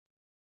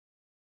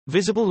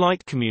Visible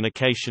light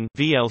communication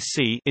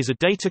 (VLC) is a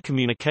data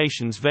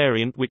communications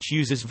variant which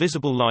uses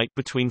visible light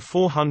between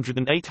 400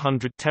 and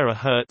 800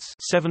 terahertz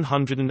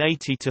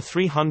 (780 to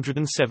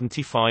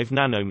 375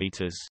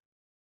 nanometers).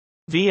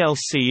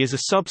 VLC is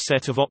a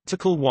subset of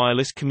optical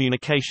wireless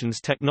communications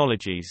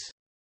technologies.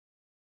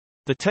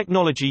 The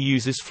technology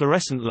uses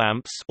fluorescent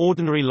lamps,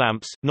 ordinary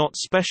lamps, not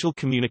special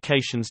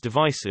communications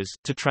devices,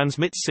 to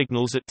transmit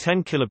signals at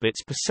 10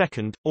 kilobits per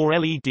second, or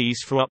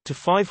LEDs for up to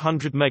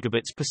 500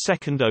 megabits per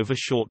second over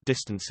short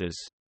distances.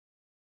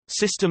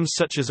 Systems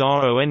such as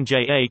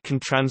RONJA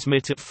can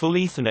transmit at full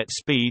Ethernet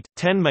speed,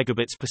 10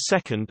 megabits per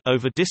second,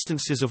 over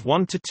distances of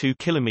 1 to 2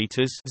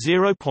 kilometers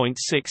 (0.6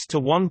 to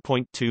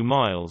 1.2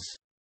 miles).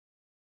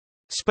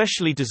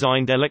 Specially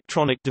designed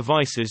electronic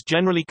devices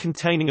generally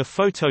containing a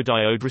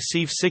photodiode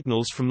receive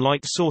signals from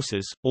light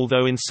sources,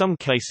 although in some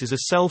cases a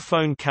cell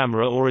phone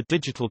camera or a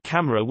digital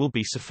camera will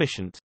be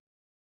sufficient.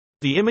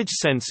 The image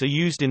sensor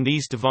used in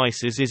these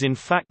devices is in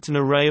fact an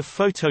array of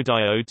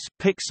photodiodes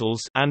pixels,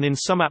 and in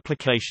some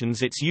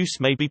applications its use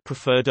may be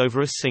preferred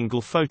over a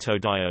single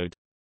photodiode.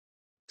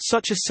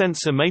 Such a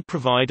sensor may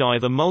provide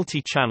either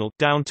multi-channel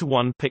down to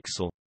 1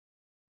 pixel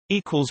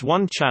equals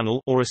 1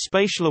 channel or a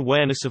spatial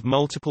awareness of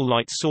multiple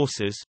light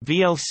sources.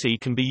 VLC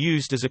can be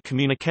used as a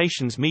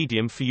communications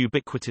medium for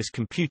ubiquitous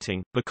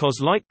computing,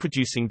 because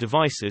light-producing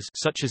devices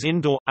such as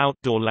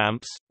indoor-outdoor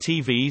lamps,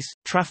 TVs,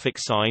 traffic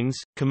signs,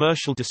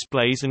 commercial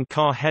displays and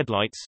car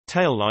headlights,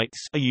 taillights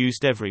are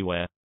used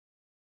everywhere.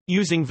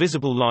 Using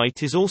visible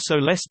light is also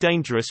less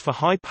dangerous for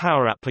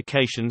high-power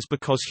applications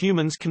because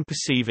humans can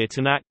perceive it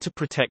and act to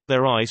protect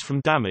their eyes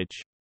from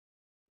damage.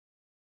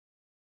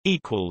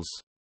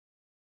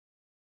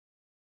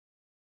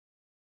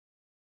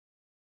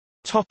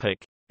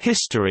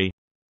 History.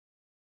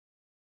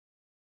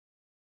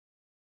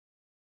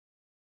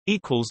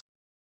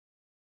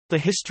 The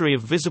history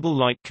of visible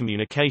light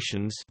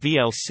communications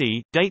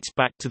 (VLC) dates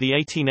back to the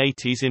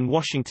 1880s in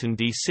Washington,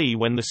 D.C.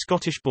 when the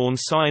Scottish-born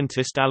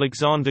scientist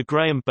Alexander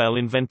Graham Bell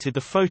invented the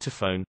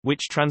photophone,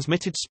 which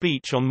transmitted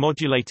speech on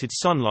modulated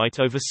sunlight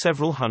over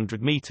several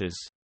hundred meters.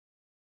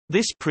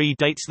 This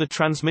predates the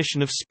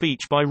transmission of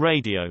speech by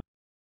radio.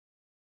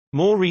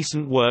 More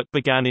recent work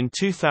began in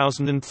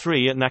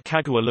 2003 at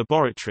Nakagawa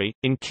Laboratory,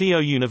 in Keio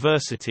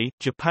University,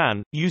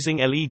 Japan, using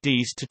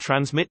LEDs to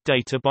transmit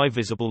data by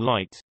visible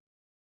light.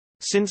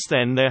 Since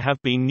then there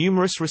have been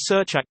numerous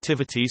research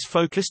activities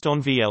focused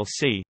on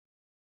VLC.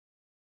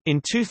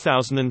 In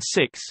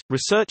 2006,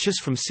 researchers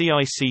from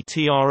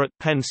CICTR at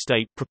Penn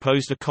State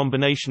proposed a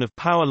combination of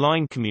power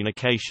line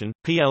communication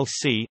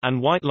 (PLC)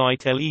 and white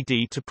light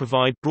LED to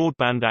provide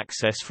broadband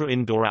access for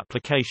indoor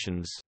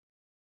applications.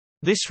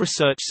 This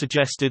research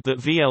suggested that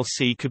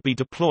VLC could be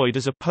deployed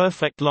as a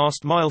perfect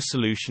last-mile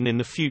solution in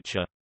the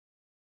future.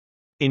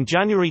 In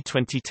January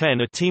 2010,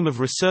 a team of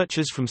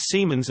researchers from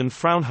Siemens and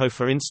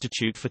Fraunhofer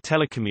Institute for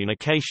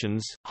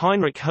Telecommunications,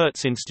 Heinrich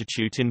Hertz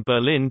Institute in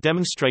Berlin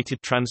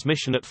demonstrated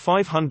transmission at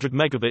 500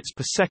 megabits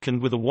per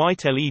second with a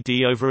white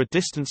LED over a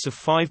distance of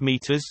 5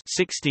 meters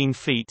 (16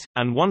 feet)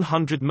 and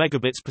 100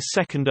 megabits per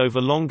second over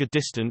longer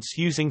distance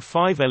using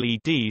 5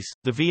 LEDs.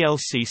 The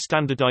VLC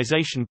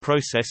standardization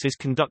process is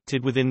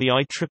conducted within the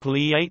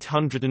IEEE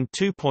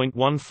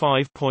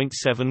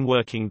 802.15.7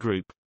 working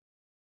group.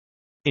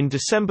 In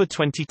December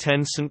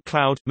 2010, St.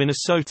 Cloud,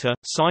 Minnesota,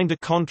 signed a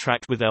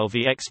contract with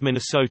LVX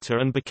Minnesota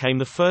and became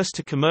the first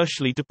to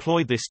commercially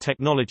deploy this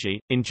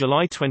technology. In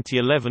July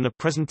 2011, a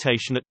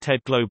presentation at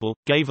TED Global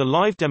gave a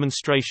live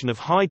demonstration of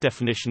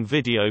high-definition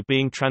video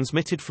being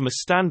transmitted from a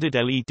standard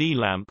LED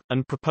lamp,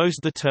 and proposed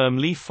the term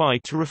Li-Fi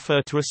to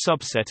refer to a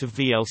subset of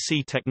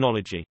VLC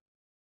technology.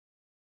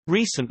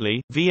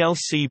 Recently,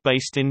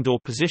 VLC-based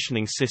indoor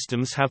positioning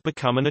systems have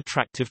become an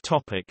attractive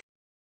topic.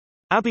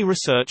 Abbey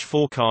Research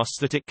forecasts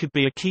that it could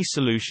be a key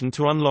solution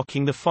to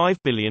unlocking the $5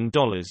 billion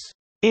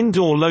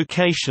indoor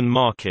location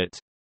market.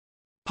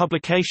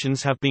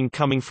 Publications have been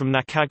coming from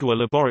Nakagawa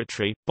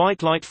Laboratory.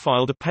 ByteLight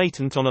filed a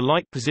patent on a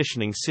light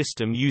positioning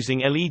system using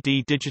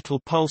LED digital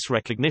pulse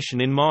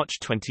recognition in March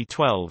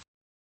 2012.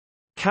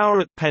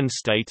 Kaur at Penn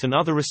State and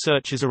other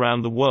researchers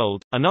around the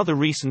world. Another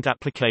recent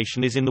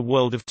application is in the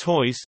world of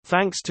toys,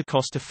 thanks to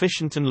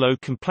cost-efficient and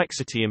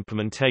low-complexity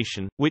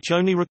implementation, which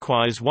only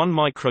requires one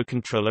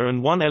microcontroller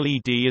and one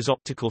LED as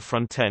optical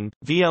front-end.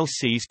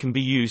 VLCs can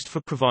be used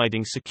for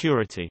providing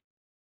security.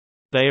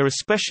 They are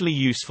especially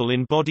useful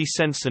in body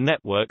sensor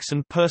networks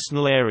and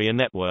personal area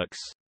networks.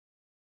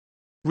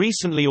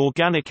 Recently,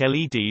 organic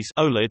LEDs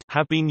 (OLED)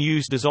 have been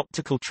used as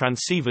optical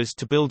transceivers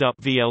to build up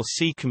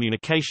VLC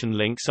communication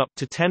links up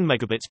to 10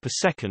 megabits per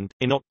second.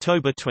 In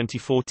October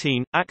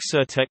 2014,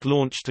 Axertech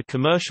launched a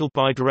commercial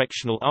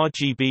bidirectional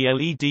RGB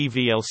LED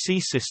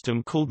VLC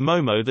system called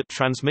MOMO that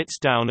transmits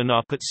down and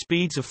up at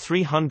speeds of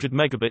 300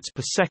 megabits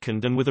per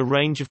second and with a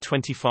range of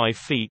 25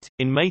 feet.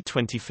 In May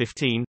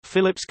 2015,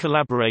 Philips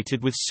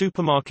collaborated with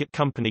supermarket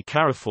company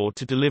Carrefour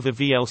to deliver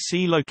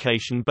VLC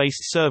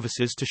location-based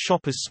services to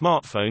shoppers'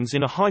 smartphones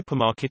in a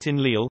hypermarket in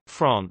Lille,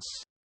 France.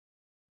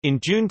 In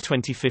June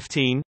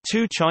 2015,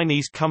 two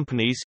Chinese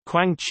companies,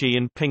 Guangqi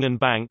and Ping An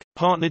Bank,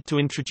 partnered to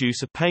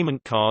introduce a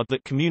payment card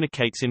that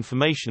communicates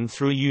information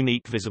through a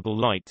unique visible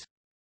light.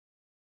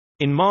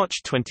 In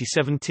March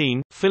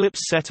 2017,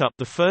 Philips set up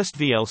the first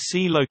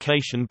VLC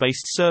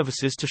location-based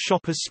services to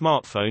shoppers'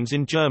 smartphones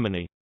in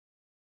Germany.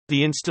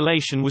 The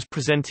installation was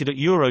presented at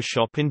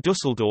Euroshop in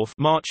Düsseldorf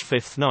March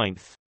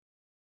 5–9.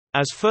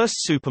 As first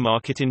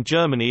supermarket in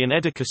Germany, an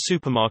Edeka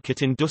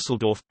supermarket in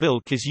Düsseldorf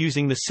Bilk is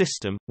using the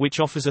system, which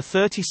offers a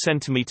 30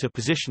 cm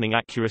positioning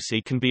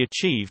accuracy can be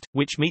achieved,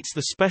 which meets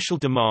the special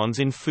demands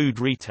in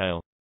food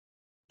retail.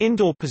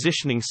 Indoor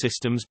positioning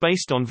systems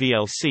based on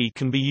VLC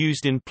can be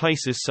used in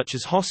places such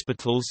as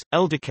hospitals,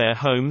 eldercare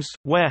homes,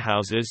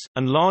 warehouses,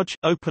 and large,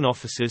 open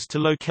offices to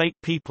locate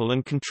people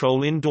and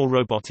control indoor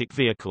robotic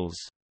vehicles.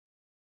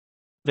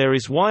 There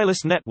is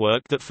wireless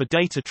network that for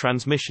data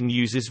transmission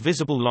uses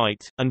visible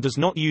light, and does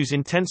not use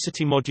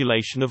intensity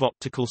modulation of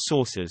optical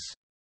sources.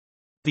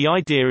 The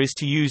idea is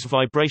to use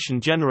vibration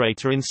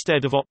generator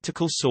instead of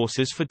optical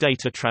sources for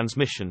data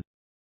transmission.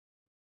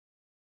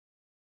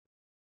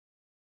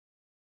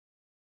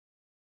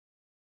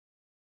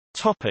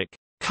 Topic: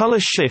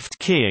 Color shift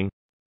keying.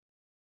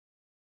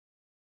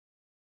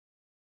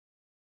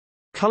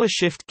 Color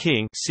shift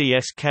keying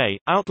 (CSK),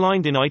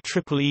 outlined in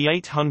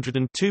IEEE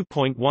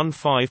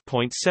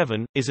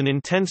 802.15.7, is an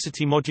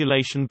intensity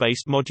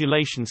modulation-based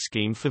modulation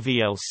scheme for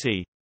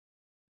VLC.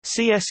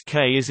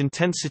 CSK is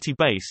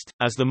intensity-based,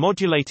 as the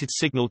modulated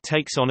signal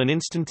takes on an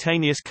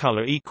instantaneous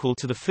color equal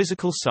to the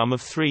physical sum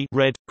of three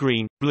red,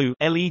 green, blue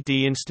LED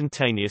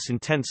instantaneous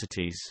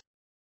intensities.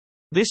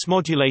 This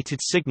modulated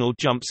signal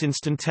jumps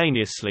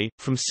instantaneously,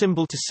 from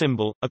symbol to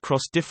symbol,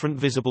 across different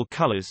visible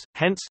colors,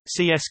 hence,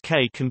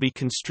 CSK can be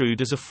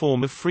construed as a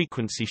form of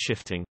frequency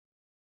shifting.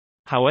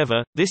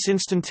 However, this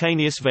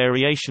instantaneous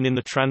variation in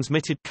the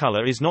transmitted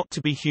color is not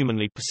to be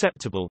humanly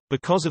perceptible,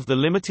 because of the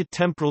limited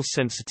temporal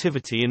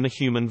sensitivity in the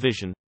human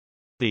vision.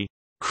 The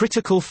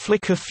critical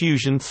flicker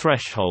fusion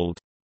threshold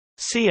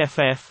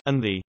 (CFF)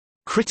 and the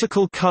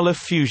critical color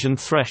fusion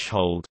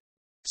threshold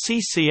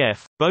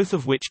 (CCF), both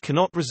of which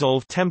cannot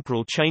resolve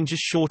temporal changes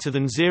shorter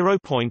than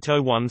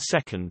 0.01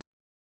 second.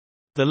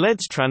 The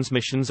LED's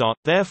transmissions are,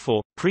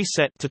 therefore,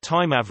 preset to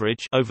time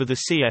average over the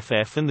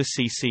CFF and the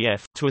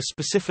CCF to a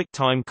specific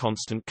time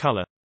constant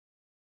color.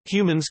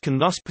 Humans can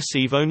thus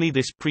perceive only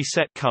this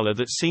preset color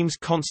that seems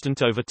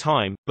constant over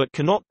time, but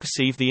cannot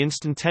perceive the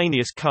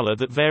instantaneous color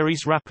that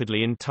varies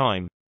rapidly in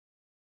time.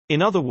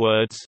 In other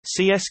words,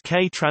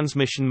 CSK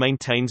transmission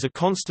maintains a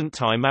constant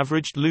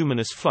time-averaged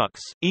luminous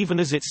flux, even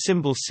as its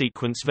symbol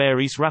sequence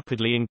varies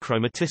rapidly in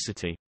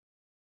chromaticity.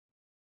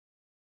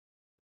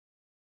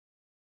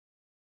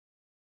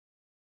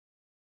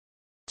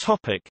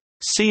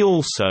 See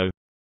also: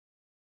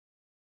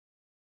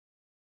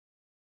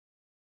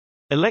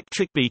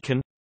 electric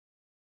beacon,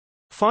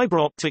 fiber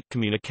optic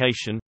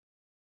communication,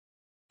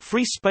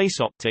 free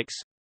space optics,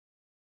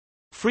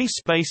 free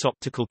space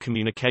optical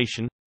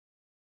communication,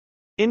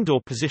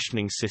 indoor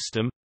positioning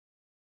system,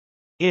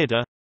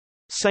 IRDA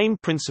 — same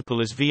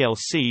principle as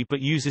VLC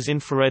but uses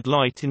infrared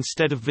light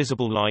instead of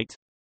visible light,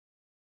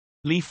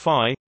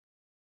 Li-Fi,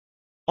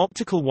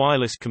 optical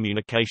wireless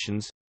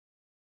communications,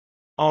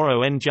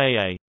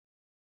 RONJA.